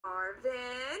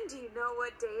Marvin, do you know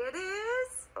what day it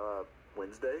is?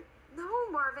 Wednesday? No,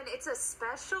 Marvin, it's a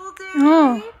special day.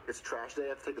 Oh. It's trash day,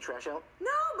 I have to take the trash out?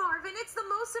 No, Marvin, it's the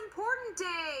most important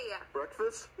day.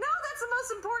 Breakfast? No, that's the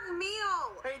most important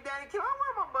meal. Hey, Daddy, can I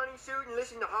wear my bunny suit and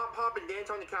listen to Hop Hop and dance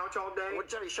on the couch all day? Well,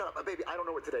 Jeffy, shut up. Baby, I don't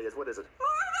know what today is. What is it?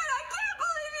 Marvin, I can't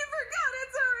believe you forgot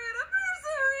it's our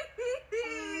anniversary.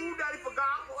 Ooh, Daddy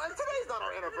forgot. Well, today's not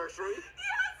our anniversary.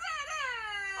 Yes, it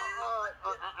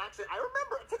is. Actually, I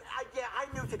remember. I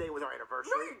knew today was our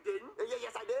anniversary. No, you didn't.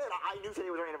 Yes, I did. I knew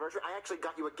today was our anniversary. I actually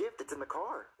got you a gift. It's in the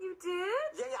car. You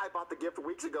did? Yeah, I bought the gift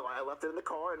weeks ago. I left it in the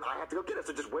car, and I have to go get it.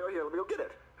 So just wait here. Let me go get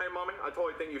it. Hey, Mommy, I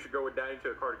totally think you should go with Daddy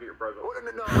to the car to get your present. Oh,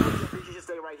 no, you should just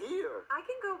stay right here. I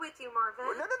can go with you, Marvin.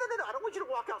 No. I don't want you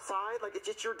to walk outside. Like, it's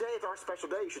your day. It's our special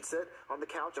day. You should sit on the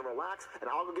couch and relax, and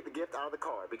I'll go get the gift out of the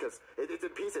car because it's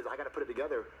in pieces. I got to put it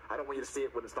together. I don't want you to see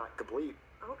it when it's not complete.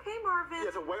 Okay, Marvin.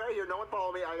 Yeah, so wait right here. No one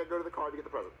follow me. I got to go to the car to get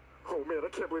the present. Oh, man, I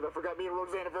can't believe I forgot me and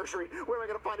Rose's anniversary. Where am I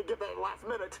going to find a gift at the last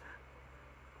minute?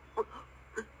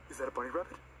 Is that a bunny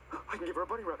rabbit? I can give her a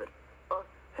bunny rabbit.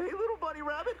 Hey, little bunny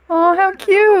rabbit. Oh, how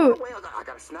cute. Wait, I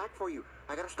got a snack for you.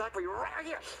 I got a snack for you right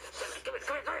here. Come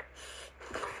here.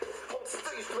 Hold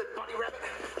still, you split bunny rabbit.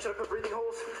 Should I put breathing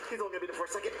holes? He's only going to be there for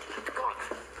a second. Come on.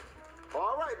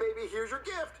 All right, baby, here's your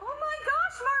gift. Oh, my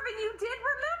gosh, Marvin, you did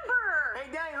remember. Hey,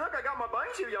 Daddy, look, I got my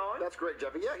bunny suit on. That's great,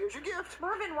 Jeffy. Yeah, here's your gift.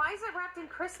 Marvin, why is it wrapped in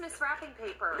Christmas wrapping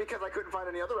paper? Because I couldn't find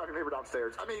any other wrapping paper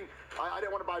downstairs. I mean, I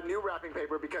didn't want to buy new wrapping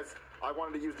paper because I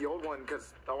wanted to use the old one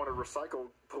because I wanted to recycle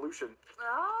pollution.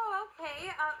 Oh,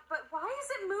 okay. But why is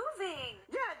it moving?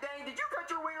 Yeah, Daddy, did you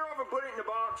cut your wiener off and put it in the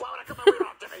box? Why would I cut my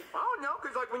wiener off, Jeffy? I don't know,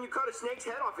 because, like, when you cut a snake's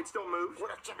head off, it still moves.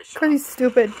 What up, Jeffy? Shut Pretty up.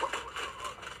 stupid. Oh,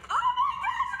 my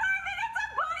gosh, Marvin, it's a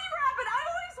bunny rabbit. I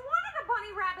always wanted a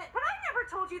bunny rabbit, but I never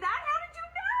told you that. How did you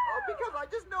know? Because I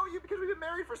just know you because we've been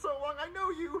married for so long. I know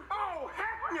you. Oh,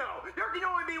 heck no. There can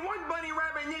only be one bunny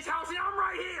rabbit in this house, and I'm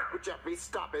right here. Well, Jeffy,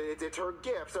 stop it. It's her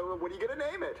gift. So what are you going to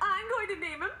name it? I'm going to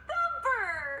name him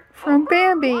Thumper. From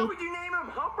Bambi. Why would you name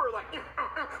him Humper? Like,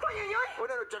 Oh,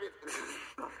 no, Jeffy.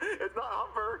 It's not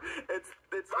Humper. It's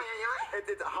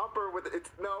Humper with it's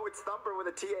Thumper with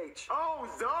a TH. Oh,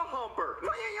 the Humper.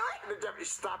 No, Jeffy,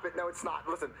 stop it. No, it's not.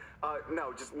 Listen,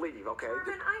 no, just leave, okay?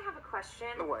 Marvin, I have a question.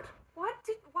 What? Why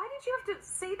did you have to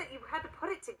say that you had to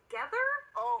put it together?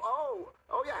 Oh,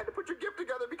 yeah, I had to put your gift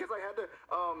together because I had to,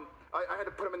 I had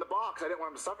to put him in the box. I didn't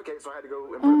want him to suffocate, so I had to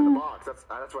go and put him in the box.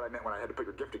 That's what I meant when I had to put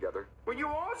your gift together. Well, you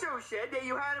also said that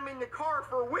you had him in the car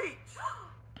for weeks.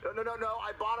 No.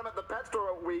 I bought him at the pet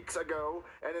store weeks ago,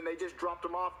 and then they just dropped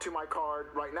him off to my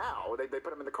car right now. They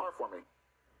put him in the car for me.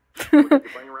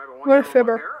 What a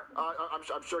fibber.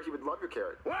 I'm sure he would love your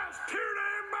carrot. That's too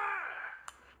damn bad.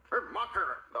 Or my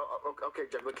carrot.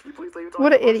 Okay, Jeff, can you please leave it?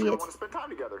 What an We idiot. don't want to spend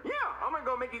time together. Yeah, I'm gonna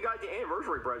go make you guys the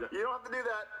anniversary present. You don't have to do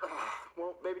that.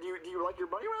 Well, maybe do you like your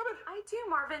bunny rabbit? I do,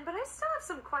 Marvin, but I still have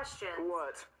some questions.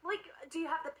 What? Like, do you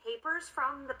have the papers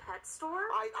from the pet store?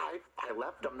 I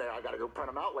left them there. I gotta go print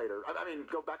them out later. I mean,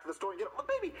 go back to the store and get them. Look,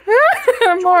 baby.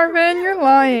 Marvin, you're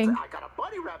lying. I got a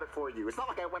bunny rabbit for you. It's not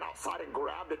like I went outside and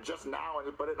grabbed it just now and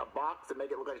put it in a box to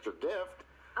make it look like it's your gift.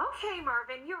 Okay,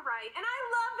 Marvin, you're right. And I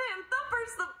love him.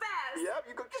 Thumper's the best.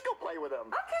 Yep, just go play with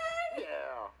him. Okay.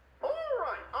 Yeah. All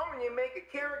right, I'm gonna make a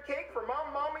carrot cake for my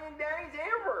mommy and daddy's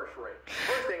anniversary.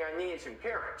 First thing I need is some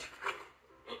carrots.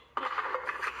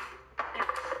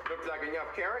 Looks like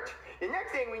enough carrots. The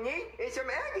next thing we need is some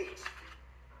eggies.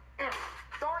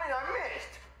 Darn it, I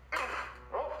missed.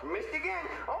 Oh, missed again.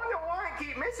 I don't know why I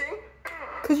keep missing.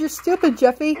 Because you're stupid,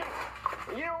 Jeffy.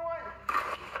 You know what?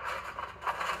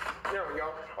 There we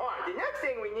go. All right, the next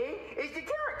thing we need is the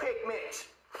carrot cake mix.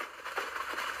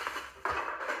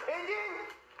 And then,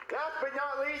 last but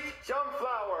not least, some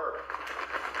flour.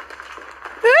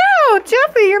 Ew,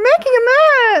 Jeffy, you're making a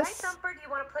Hi, mess. Thumper, do you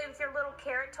want to play with your little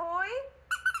carrot toy?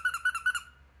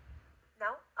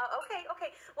 No?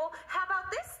 Okay. Well, how about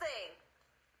this thing?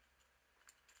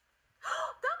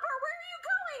 Thumper, where are you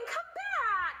going? Come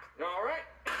back! All right.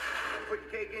 Put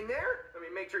the cake in there. Let me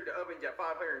make sure the oven's at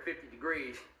 550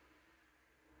 degrees.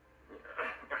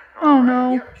 Oh,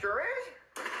 no. Yep, sure is.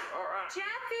 All right.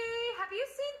 Jeffy, have you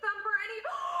seen Thumper any...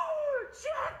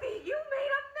 Jeffy, you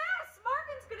made a mess!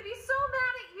 Marvin's gonna be so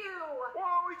mad at you! Well,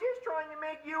 I was just trying to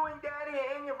make you and Daddy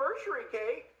an anniversary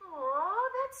cake. Aw,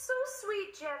 that's so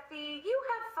sweet, Jeffy. You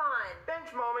have fun.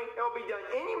 Thanks, Mommy. It'll be done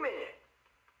any minute.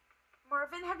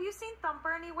 Marvin, have you seen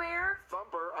Thumper anywhere?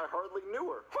 Thumper, I hardly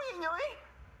knew her.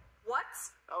 What?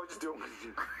 I was just doing.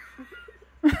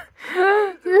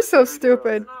 You're so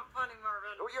stupid. Not funny, Marvin.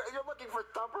 You're looking for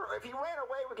Thumper? If he ran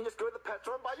away, we can just go to the pet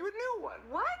store and buy you a new one.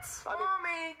 What? I mean,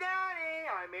 Mommy, Daddy,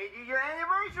 I made you your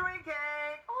anniversary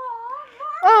cake. Aw,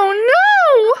 Marvin. Oh,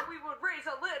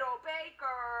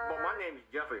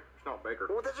 bigger.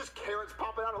 Well, there's just carrots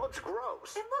popping out. It looks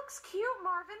gross. It looks cute,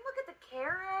 Marvin. Look at the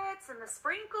carrots and the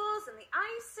sprinkles and the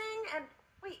icing and...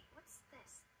 Wait, what's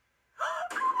this?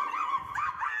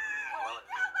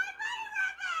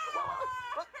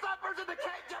 Thumper's in the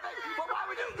cake, Jeffy! Well, why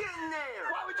would you Get in there!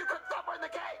 Why would you cook Thumper in the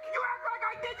cake? You act like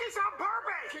I did this on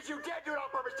purpose! Because you did do it on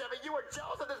purpose, Jeffy. You were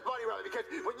jealous of this bunny rabbit because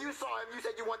when you saw him, you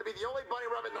said you wanted to be the only bunny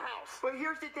rabbit in the house. But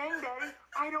here's the thing, Daddy.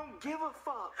 I don't give a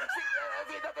fuck.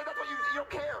 See, that's what you don't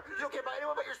care. You don't care about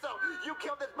anyone but yourself. You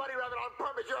killed this bunny rabbit on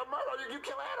purpose. You're a murderer. You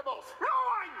kill animals. No,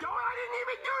 I don't. I didn't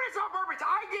even do this on purpose.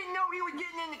 I didn't know he was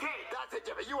getting in the cake. That's it,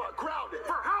 Jeffy. You are grounded.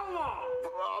 For how long?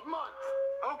 For a month.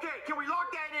 Okay, can we lock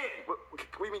that in? What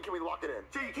do you mean, can we lock it in?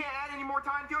 So you can't add any more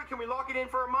time to it? Can we lock it in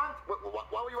for a month?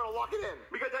 Why would you want to lock it in?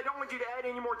 Because I don't want you to add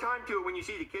any more time to it when you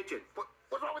see the kitchen.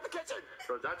 What's wrong with the kitchen?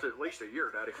 Because that's at least a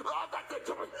year, Daddy. Oh, that's it,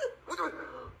 Jeffy.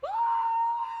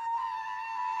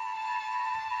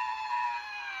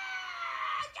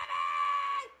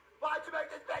 Why'd you make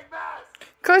this big mess?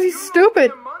 Cause he's You stupid.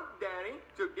 locked in a month, Daddy,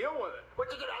 so deal with it. What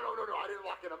you did? No, I didn't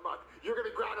lock in a month. You're gonna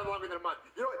be grounded longer than a month.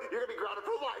 You know what? You're gonna be grounded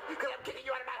for life because I'm kicking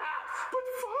you out of my house. But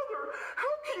Father,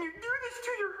 how can you do this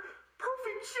to your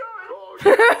perfect son? Oh,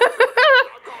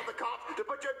 I'm calling the cops to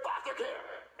put you in foster care.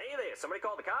 Hey there, somebody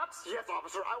called the cops? Yes,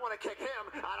 officer, I want to kick him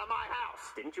out of my house.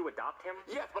 Didn't you adopt him?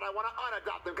 Yes, but I want to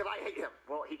unadopt him because I hate him.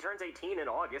 Well, he turns 18 in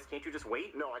August. Can't you just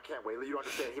wait? No, I can't wait. You don't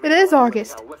understand. It is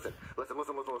August. Now, listen.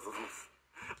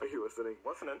 Are you listening?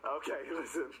 Listening. Okay,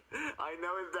 listen. I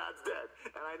know his dad's dead,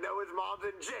 and I know his mom's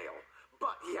in jail.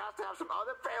 But he has to have some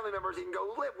other family members he can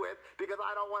go live with because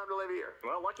I don't want him to live here.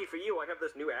 Well, lucky for you, I have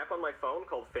this new app on my phone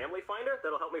called Family Finder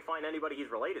that'll help me find anybody he's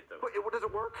related to. What does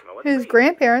it work? Now, let's His see.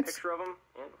 grandparents. Picture of him.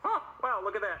 And, wow,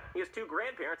 look at that. He has 2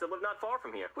 grandparents that live not far from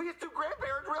here. Well, he has 2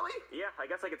 grandparents, really? Yeah, I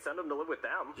guess I could send him to live with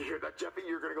them. You hear that, Jeffy?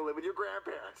 You're going to go live with your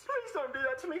grandparents. Please don't do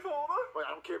that to me, Father. Well,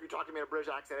 I don't care if you talk to me in a British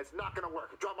accent. It's not going to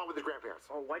work. Drop him on with his grandparents.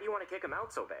 Oh, why do you want to kick him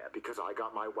out so bad? Because I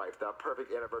got my wife that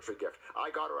perfect anniversary gift. I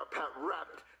got her a pet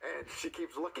rabbit, and she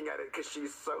keeps looking at it because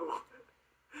she's so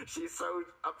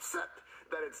upset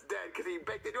that it's dead because he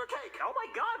baked it into a cake. Oh my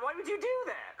God, why would you do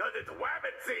that? Because it's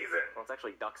wabbit season. Well, it's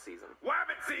actually duck season.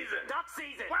 Wabbit season. Duck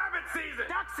season! Wabbit season.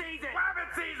 Duck season!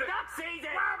 Wabbit season. Duck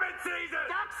season! Wabbit season.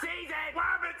 Duck season!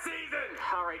 Wabbit season.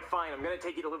 All right, fine. I'm going to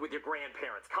take you to live with your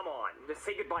grandparents. Come on. Just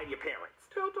say goodbye to your parents.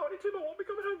 Tell Tiny Tim I won't be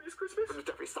coming home this Christmas.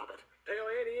 Jeffy, stop it. Tell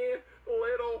Annie Ann,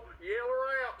 little yeller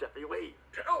out. Jeffy, leave.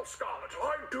 Tell Scarlett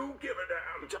I do give a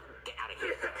damn. Jeffy, get out of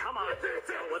here. Come on.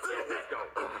 Let's go.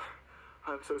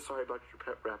 I'm so sorry about your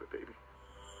pet rabbit, baby.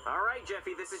 All right,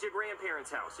 Jeffy, this is your grandparents'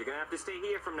 house. You're going to have to stay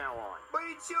here from now on. But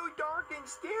it's so dark and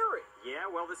scary. Yeah,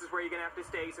 well, this is where you're going to have to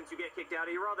stay since you get kicked out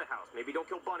of your other house. Maybe don't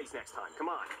kill bunnies next time. Come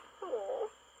on. Aw.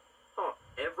 Huh.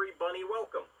 Every bunny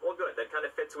welcome. Well, good. That kind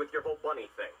of fits with your whole bunny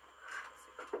thing.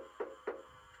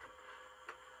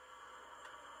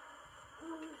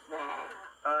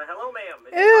 Hello, ma'am.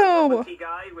 Is Ew. the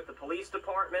guy with the police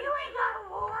department? You ain't got a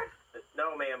warrant.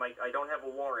 No, ma'am, I don't have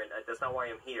a warrant. That's not why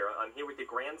I'm here. I'm here with your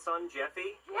grandson,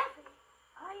 Jeffy. Jeffy,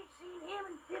 I ain't seen him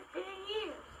in 15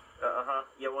 years. Uh-huh.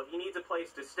 Yeah, well, he needs a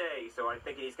place to stay, so I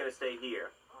think he's going to stay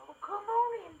here. Oh, come on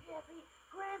in, Jeffy.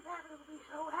 Grandpappy will be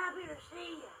so happy to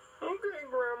see you. Okay,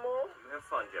 Grandma. Have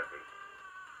fun, Jeffy.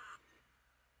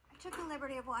 I took the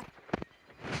liberty of watching.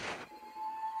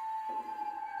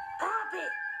 Poppy!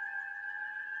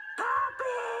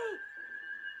 Poppy!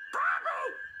 Poppy!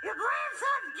 Your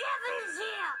grandson Jeffy's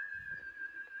here!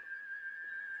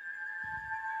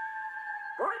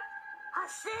 What? I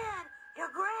said your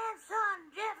grandson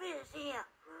Jeffy is here.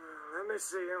 Let me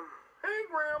see him. Hey,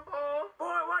 Grandpa.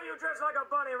 Boy, why you dressed like a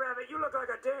bunny rabbit? You look like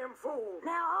a damn fool.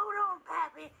 Now hold on,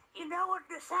 Pappy. You know what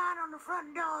the sign on the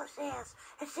front door says?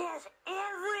 It says,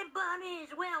 every bunny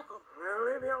is welcome. Well,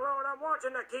 leave me alone. I'm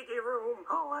watching the Kiki room.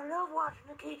 Oh, I love watching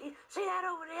the Kiki. See that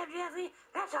over there, Jeffy?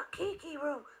 That's a Kiki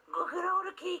room. Look at all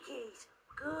the Kikis.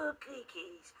 Good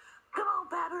Kikis. Come on,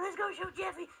 Pappy. Let's go show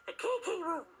Jeffy the Kiki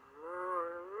room.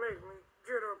 Make me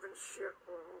get up and shit.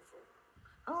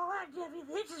 All right, Jeffy,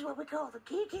 this is what we call the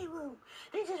Kiki room.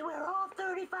 This is where all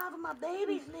 35 of my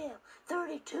babies live.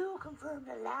 32 confirmed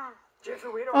alive. Jeffy,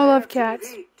 we don't I love have cats.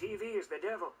 TV. TV is the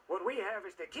devil. What we have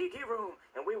is the Kiki room,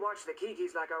 and we watch the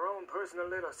Kikis like our own personal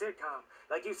little sitcom.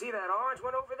 Like you see that orange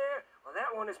one over there? Well,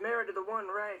 that one is married to the one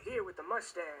right here with the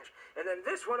mustache. And then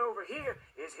this one over here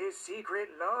is his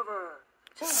secret lover.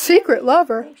 So, Secret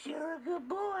lover. make sure you're a good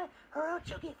boy, or else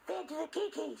you'll get fed to the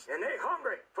Kikis. And they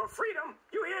hungry for freedom.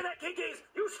 You hear that, Kikis?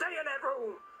 You stay in that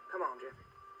room. Come on, Jeffy.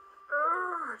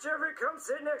 Jeffy, come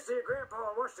sit next to your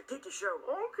grandpa and watch the Kiki show.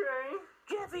 Okay.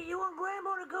 Jeffy, you want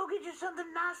Grandma to go get you something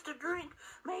nice to drink?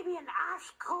 Maybe an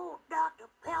ice-cold Dr.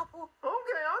 Pepper?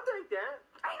 Okay, I'll take that.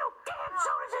 Ain't no damn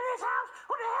sodas in this house.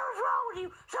 What the hell is wrong with you?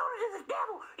 Sodas is the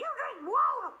devil. You drink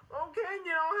water. Okay,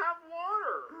 then I'll have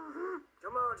water.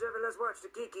 Come on, Jeffy, let's watch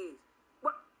the Kikis.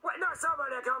 What? No,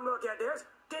 somebody come look at this.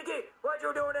 Kiki, what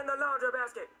you doing in the laundry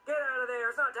basket? Get out of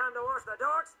there. It's not time to wash the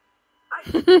dogs.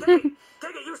 Hey,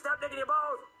 Kiki, you stop digging your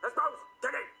balls. Let's go.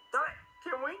 Kiki, stop it.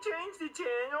 Can we change the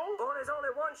channel? Boy, there's only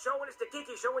one show, and it's the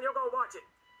Kiki show, and you'll go watch it.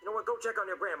 You know what? Go check on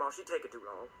your grandma. She take it too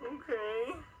long.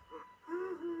 Okay.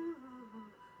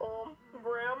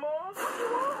 Grandma?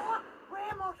 Oh,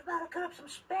 Grandma's about to cut up some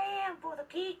spam for the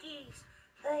Kikis.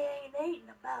 They ain't eaten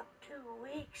about 2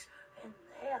 weeks, and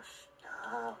they're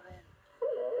starving.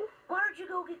 Why don't you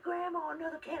go get Grandma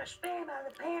another can of spam out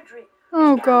of the pantry?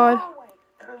 Oh, It's down God. the hallway,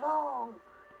 the long,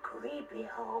 creepy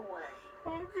hallway.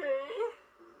 Okay.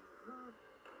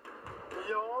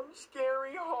 Long,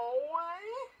 scary hallway?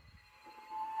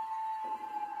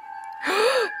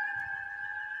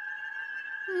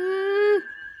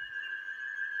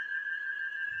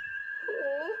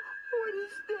 Oh, what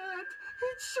is that?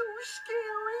 It's so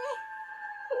scary.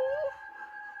 Oh,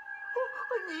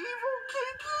 an evil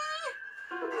Kiki?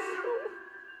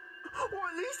 Well,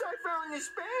 at least I found the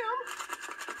spam.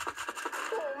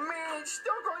 Oh, man, it's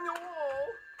stuck on the wall.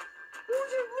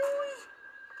 What's that noise?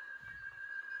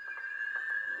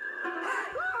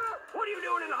 What are you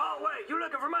doing in the hallway? You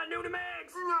looking for my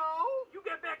Nudemags? No. You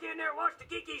get back in there and watch the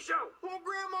Kiki show. Well,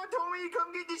 Grandma told me to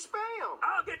come get the spam.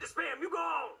 I'll get the spam. You go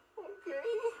on. Okay.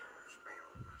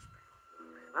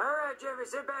 All right, Jeffy,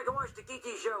 sit back and watch the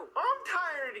Kiki show. I'm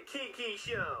tired of the Kiki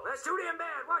show. That's too damn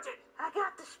bad. Watch it. I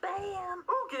got the spam.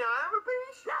 Oh, can I have a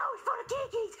piece? No, it's for the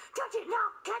Kikis. Touch it, no,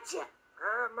 touch it.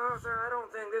 Martha, I don't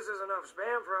think this is enough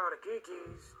spam for all the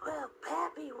Kikis. Well,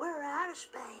 Pappy, we're out of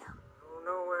spam. Oh,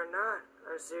 no, we're not.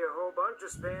 I see a whole bunch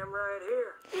of spam right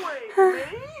here. Wait,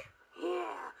 me?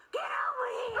 Yeah, get over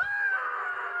here.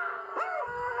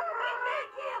 Get back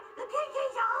here. The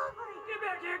Kikis are hungry. Get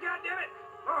back here, goddammit.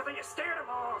 Martha, you scared them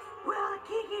off. Well, the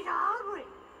Kikis are hungry.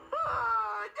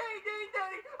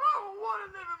 Daddy, I don't want to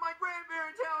live in my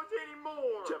grandparents' house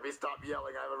anymore. Jeffy, stop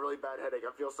yelling. I have a really bad headache.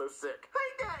 I feel so sick. Hey,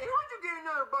 Daddy, how'd you get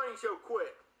another bunny so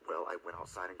quick? Well, I went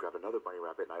outside and grabbed another bunny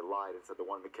rabbit, and I lied and said the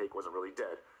one in the cake wasn't really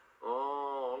dead.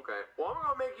 Oh, okay. Well, I'm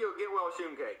going to make you a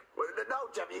get-well-soon cake. Wait, no,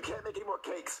 Jeffy, you can't make any more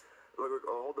cakes. Look,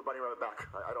 hold the bunny rabbit back.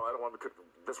 I don't want to cook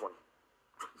this one.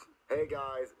 Hey,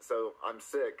 guys. So I'm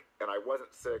sick, and I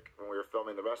wasn't sick when we were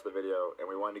filming the rest of the video, and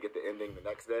we wanted to get the ending the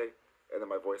next day. And then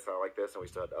my voice sounded like this, and we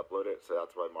still had to upload it, so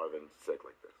that's why Marvin's sick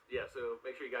like this. Yeah, so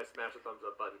make sure you guys smash the thumbs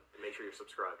up button and make sure you're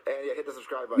subscribed. And yeah, hit the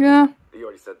subscribe button. Yeah. You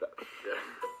already said that.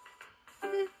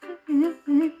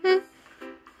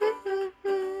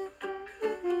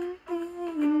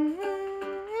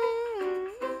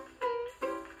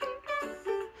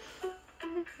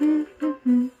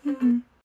 Mm-hmm.